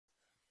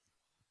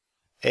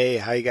Hey,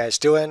 how you guys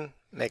doing?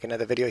 Make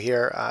another video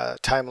here,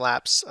 time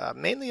lapse,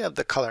 mainly of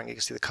the coloring. You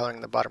can see the coloring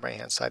in the bottom right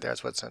hand side there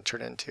is what it's going to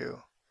turn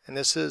into. And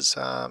this is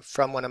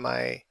from one of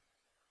my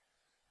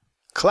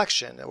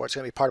collection, or it's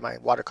going to be part of my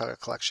watercolor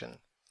collection,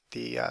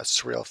 the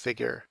surreal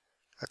figure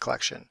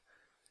collection.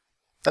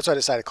 That's why I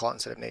decided to call it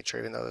instead of nature,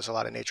 even though there's a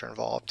lot of nature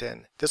involved.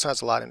 And this one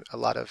has a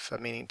lot of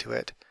meaning to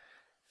it.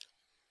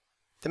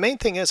 The main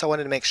thing is I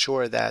wanted to make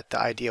sure that the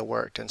idea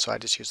worked, and so I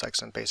just used like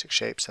some basic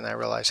shapes, and I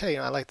realized, hey,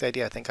 I like the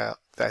idea. I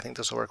think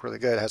this will work really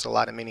good. It has a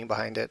lot of meaning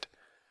behind it,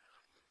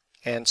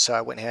 and so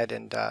I went ahead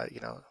and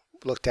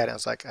looked at it. And I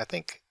was like, I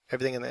think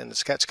everything in the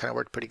sketch kind of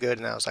worked pretty good,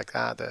 and I was like,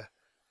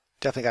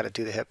 definitely got to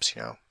do the hips.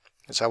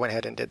 And so I went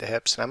ahead and did the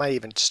hips, and I might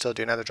even still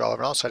do another draw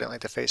over. And also, I didn't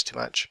like the face too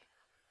much,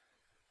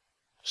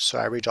 so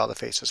I redraw the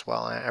face as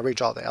well. And I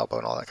redraw the elbow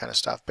and all that kind of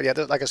stuff. But yeah,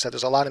 like I said,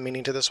 there's a lot of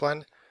meaning to this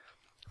one.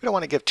 We don't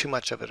want to give too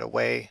much of it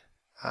away.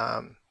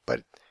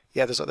 But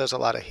yeah, there's a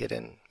lot of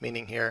hidden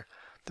meaning here.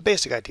 The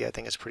basic idea I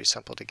think is pretty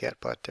simple to get,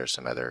 but there's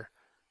some other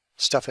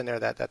stuff in there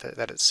that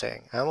it's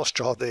saying. I almost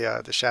draw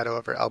the shadow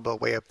of her elbow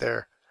way up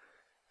there.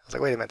 I was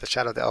like, wait a minute, the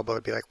shadow of the elbow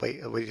would be like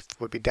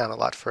would be down a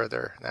lot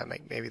further. And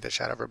that maybe the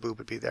shadow of her boob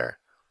would be there.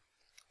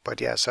 But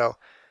yeah, so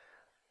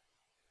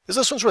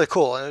this one's really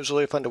cool and it was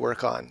really fun to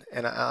work on,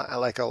 and I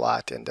like it a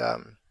lot. And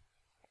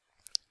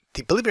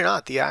believe it or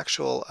not, the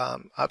actual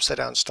upside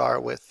down star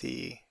with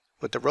the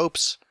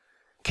ropes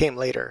came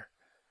later.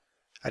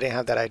 I didn't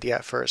have that idea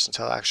at first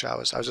until actually I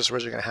was just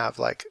originally going to have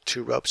like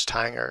two ropes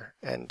tying her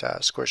and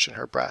squishing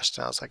her breast.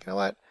 And I was like, you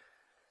know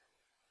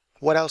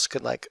what else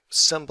could like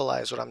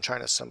symbolize what I'm trying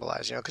to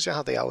symbolize? Because you know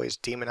how they always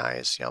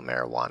demonize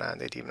marijuana,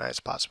 and they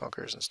demonize pot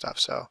smokers and stuff.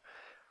 So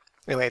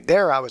anyway,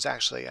 there I was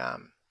actually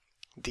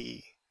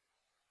the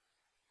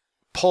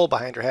pole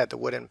behind her head, the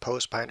wooden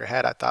post behind her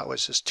head, I thought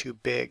was just too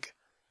big.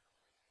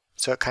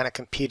 So it kind of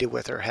competed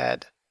with her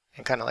head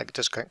and kind of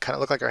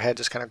looked like her head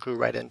just kind of grew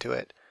right into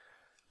it.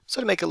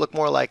 So to make it look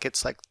more like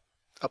it's like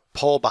a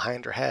pole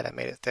behind her head, I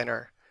made it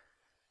thinner.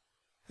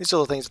 These are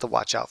little things to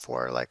watch out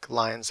for, like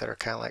lines that are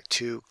kind of like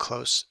too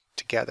close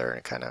together, and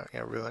it kind of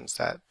ruins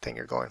that thing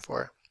you're going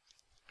for.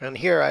 And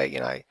here I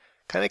kind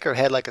of make her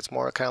head like it's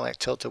more kind of like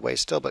tilted way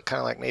still, but kind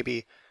of like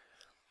maybe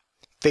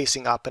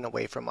facing up and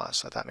away from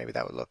us. I thought maybe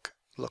that would look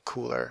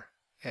cooler.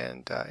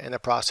 And in the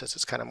process,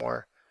 it's kind of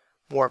more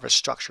of a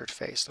structured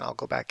face, and I'll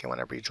go back in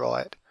when I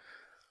redraw it.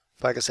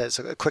 But like I said, it's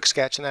a quick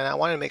sketch, and then I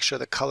wanted to make sure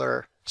the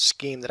color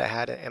scheme that I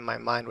had in my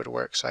mind would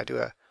work. So I do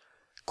a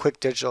quick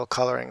digital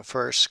coloring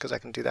first, because I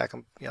can do that. I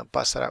can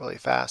bust that out really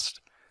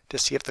fast to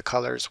see if the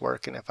colors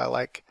work and if I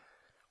like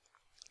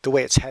the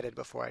way it's headed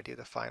before I do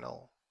the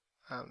final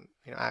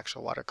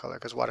actual watercolor,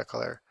 because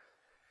watercolor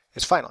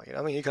is final.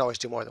 I mean, you can always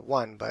do more than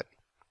one, but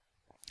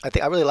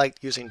I really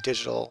like using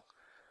digital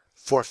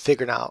for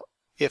figuring out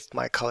if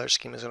my color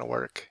scheme is going to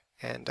work,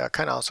 and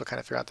kind of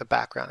figure out the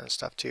background and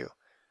stuff too.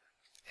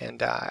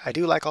 And I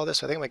do like all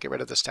this. I think I'm going to get rid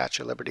of the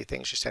Statue of Liberty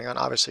thing she's standing on.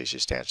 Obviously,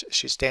 she's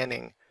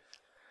standing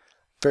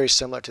very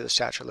similar to the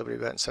Statue of Liberty,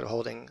 but instead of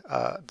holding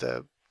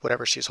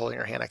whatever she's holding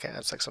in her hand,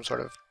 it's like some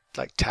sort of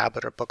like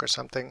tablet or book or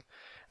something. In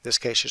this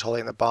case, she's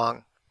holding the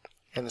bong.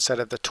 And instead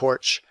of the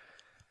torch,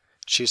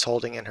 she's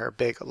holding in her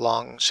big,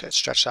 long,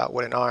 stretched out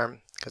wooden arm,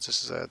 because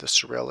this is the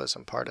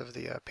surrealism part of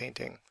the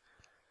painting.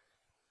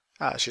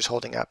 She's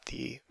holding up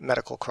the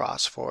medical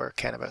cross for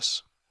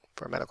cannabis,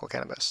 for medical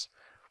cannabis.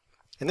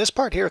 And this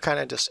part here kind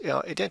of just,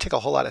 it didn't take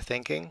a whole lot of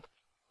thinking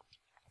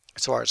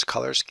as far as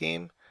color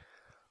scheme,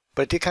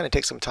 but it did kind of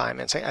take some time.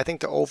 And I think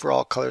the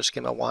overall color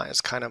scheme I want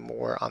is kind of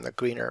more on the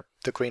greener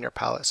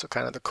palette, so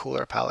kind of the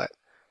cooler palette.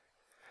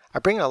 I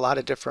bring in a lot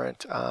of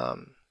different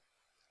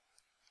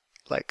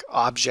like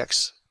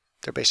objects.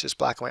 They're basically just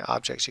black and white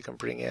objects you can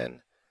bring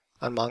in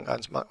on manga.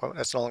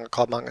 It's no longer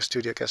called Manga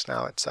Studio, I guess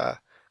now it's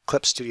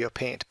Clip Studio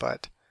Paint,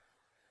 but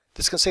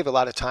this can save a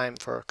lot of time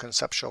for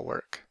conceptual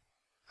work.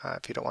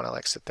 If you don't want to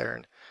like sit there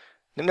and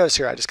notice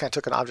here, I just kind of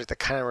took an object that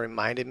kind of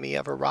reminded me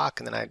of a rock,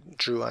 and then I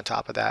drew on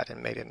top of that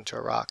and made it into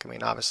a rock. I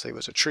mean, obviously it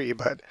was a tree,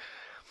 but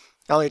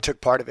I only took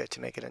part of it to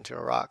make it into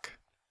a rock.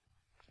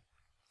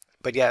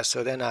 But yeah,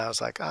 so then I was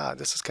like,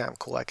 this is kind of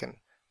cool. I can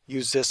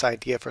use this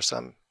idea for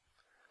some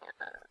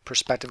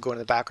perspective going in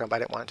the background, but I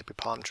didn't want it to be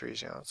palm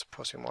trees. It's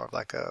supposed to be more of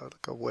like a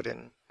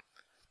wooden,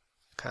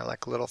 kind of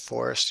like a little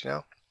forest,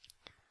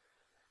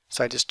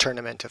 So I just turned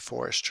them into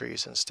forest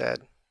trees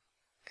instead,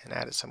 and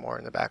added some more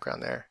in the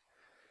background there.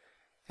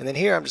 And then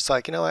here I'm just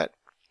like, you know what?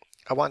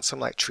 I want some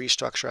like tree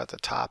structure at the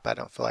top. I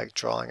don't feel like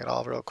drawing it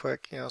all real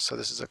quick, so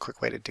this is a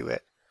quick way to do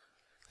it.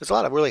 There's a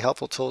lot of really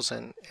helpful tools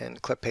in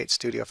Clip Paint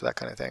Studio for that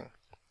kind of thing.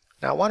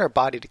 Now I want our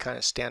body to kind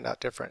of stand out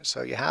different.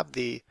 So you have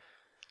the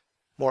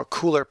more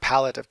cooler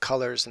palette of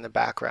colors in the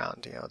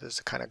background. There's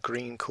the kind of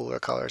green cooler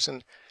colors.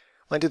 And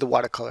when I do the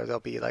watercolor, there'll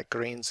be like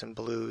greens and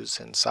blues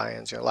and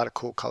cyans, a lot of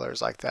cool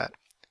colors like that.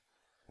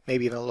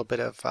 Maybe even a little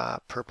bit of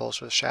purples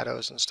with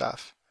shadows and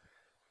stuff.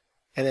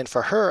 And then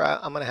for her,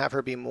 I'm going to have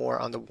her be more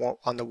on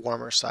the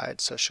warmer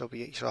side. So she'll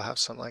have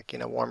some like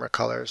warmer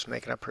colors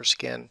making up her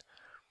skin,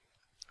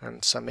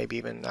 and some maybe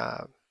even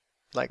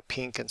like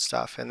pink and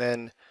stuff. And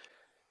then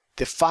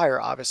The fire,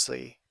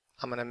 obviously,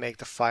 I'm going to make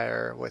the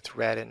fire with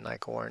red and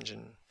like orange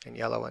and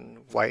yellow and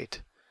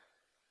white.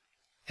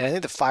 And I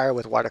think the fire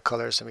with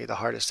watercolor is going to be the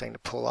hardest thing to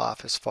pull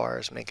off as far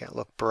as making it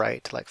look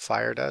bright like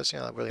fire does. You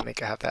know, really make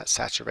it have that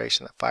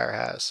saturation that fire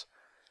has.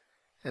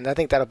 And I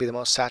think that'll be the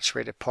most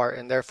saturated part,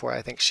 and therefore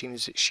I think she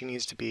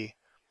needs to be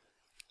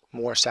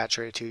more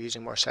saturated too,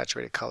 using more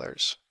saturated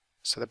colors.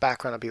 So the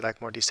background will be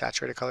like more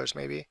desaturated colors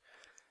maybe,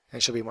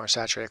 and she'll be more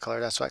saturated color.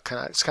 That's what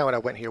it's kind of what I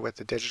went here with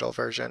the digital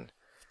version.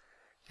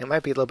 It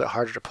might be a little bit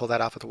harder to pull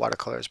that off with the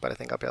watercolors, but I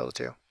think I'll be able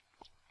to.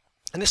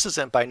 And this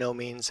isn't by no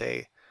means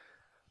a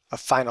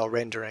final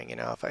rendering. You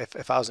know,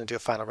 if I was going to do a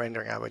final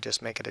rendering, I would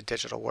just make it a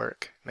digital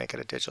work, make it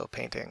a digital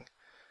painting.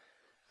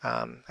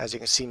 As you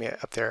can see me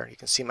up there, you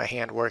can see my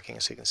hand working,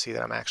 so you can see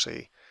that I'm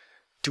actually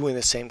doing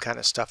the same kind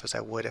of stuff as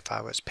I would if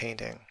I was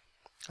painting.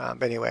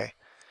 But anyway,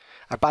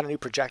 I bought a new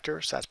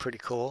projector, so that's pretty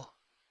cool.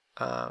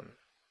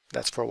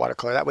 That's for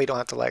watercolor. That way you don't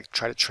have to like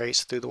try to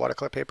trace through the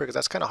watercolor paper, because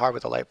that's kind of hard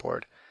with a light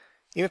board.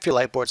 Even if your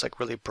light board's like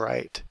really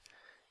bright,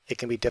 it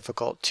can be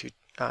difficult to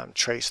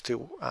trace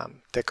through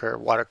thicker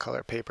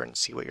watercolor paper and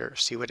see what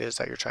it is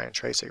that you're trying to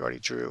trace that you already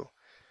drew.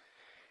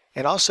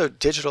 And also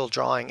digital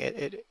drawing,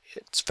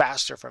 it's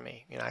faster for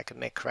me. You know, I can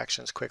make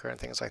corrections quicker and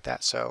things like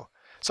that. So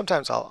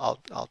sometimes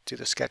I'll do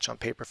the sketch on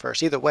paper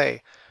first. Either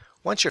way,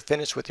 once you're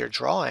finished with your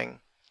drawing,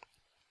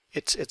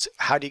 it's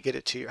how do you get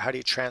it to how do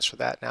you transfer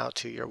that now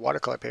to your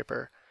watercolor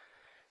paper?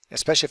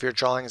 Especially if your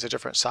drawing is a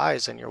different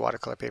size than your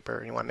watercolor paper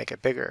and you want to make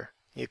it bigger.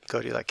 You can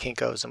go to like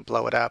Kinko's and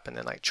blow it up and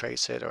then like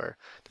trace it, or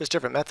there's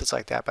different methods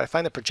like that. But I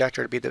find the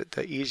projector to be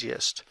the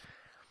easiest.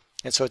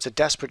 And so it's a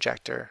desk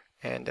projector,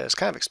 and it's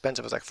kind of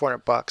expensive. It's like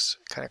 $400,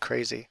 kind of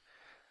crazy.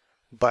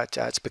 But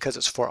it's because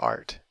it's for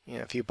art. You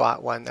know, if you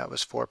bought one that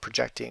was for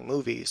projecting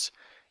movies,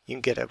 you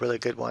can get a really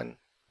good one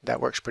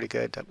that works pretty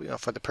good, you know,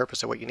 for the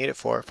purpose of what you need it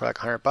for like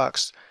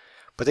 $100.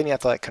 But then you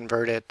have to like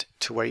convert it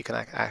to where you can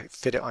like,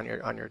 fit it on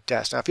your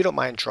desk. Now, if you don't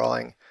mind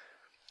drawing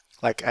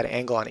like at an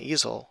angle on an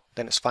easel,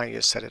 then it's fine. You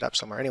just set it up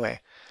somewhere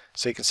anyway.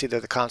 So you can see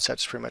that the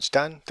concept's pretty much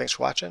done. Thanks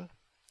for watching,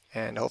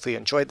 and hopefully you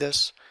enjoyed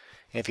this.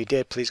 And if you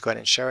did, please go ahead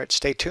and share it.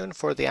 Stay tuned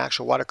for the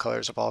actual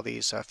watercolors of all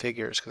these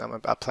figures,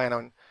 because I plan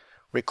on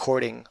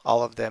recording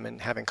all of them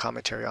and having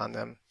commentary on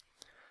them,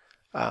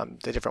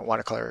 the different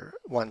watercolor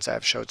ones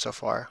I've showed so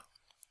far.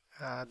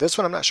 This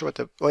one I'm not sure what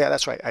oh yeah,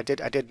 that's right. I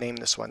did name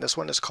this one. This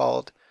one is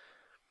called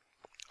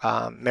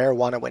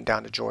Marijuana Went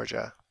Down to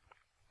Georgia.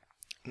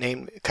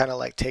 Named kind of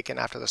like taken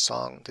after the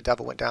song The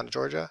Devil Went Down to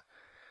Georgia.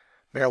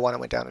 Marijuana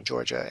went down to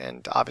Georgia,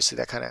 and obviously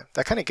that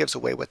kind of gives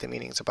away what the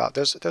meaning's about.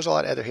 There's a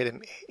lot of other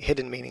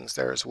hidden meanings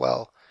there as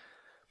well,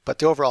 but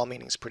the overall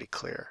meaning is pretty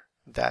clear,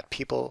 that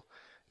people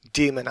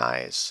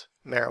demonize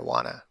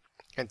marijuana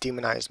and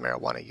demonize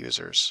marijuana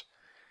users.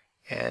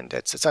 And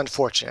it's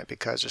unfortunate,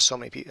 because there's so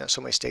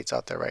many states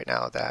out there right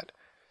now that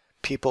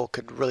people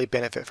could really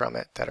benefit from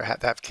it, that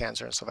have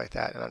cancer and stuff like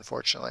that. And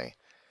unfortunately,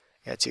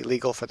 it's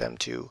illegal for them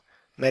to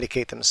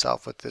medicate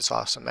themselves with this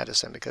awesome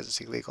medicine because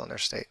it's illegal in their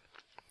state.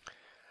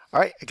 All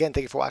right, again,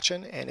 thank you for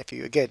watching. And if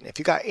you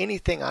got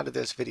anything out of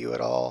this video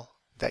at all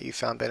that you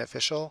found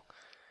beneficial,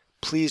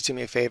 please do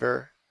me a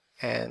favor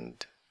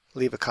and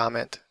leave a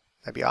comment.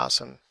 That'd be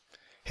awesome.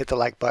 Hit the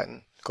like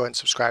button. Go ahead and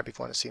subscribe if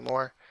you want to see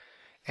more.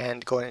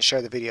 And go ahead and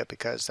share the video,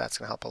 because that's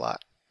going to help a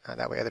lot.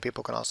 That way other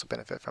people can also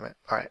benefit from it.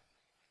 All right.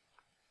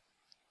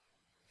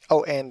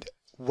 Oh, and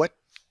what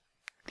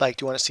do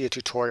you want to see a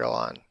tutorial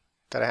on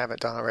that I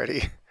haven't done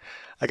already?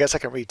 I guess I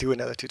can redo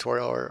another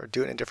tutorial or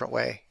do it in a different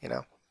way, you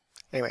know.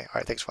 Anyway, all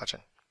right, thanks for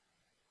watching.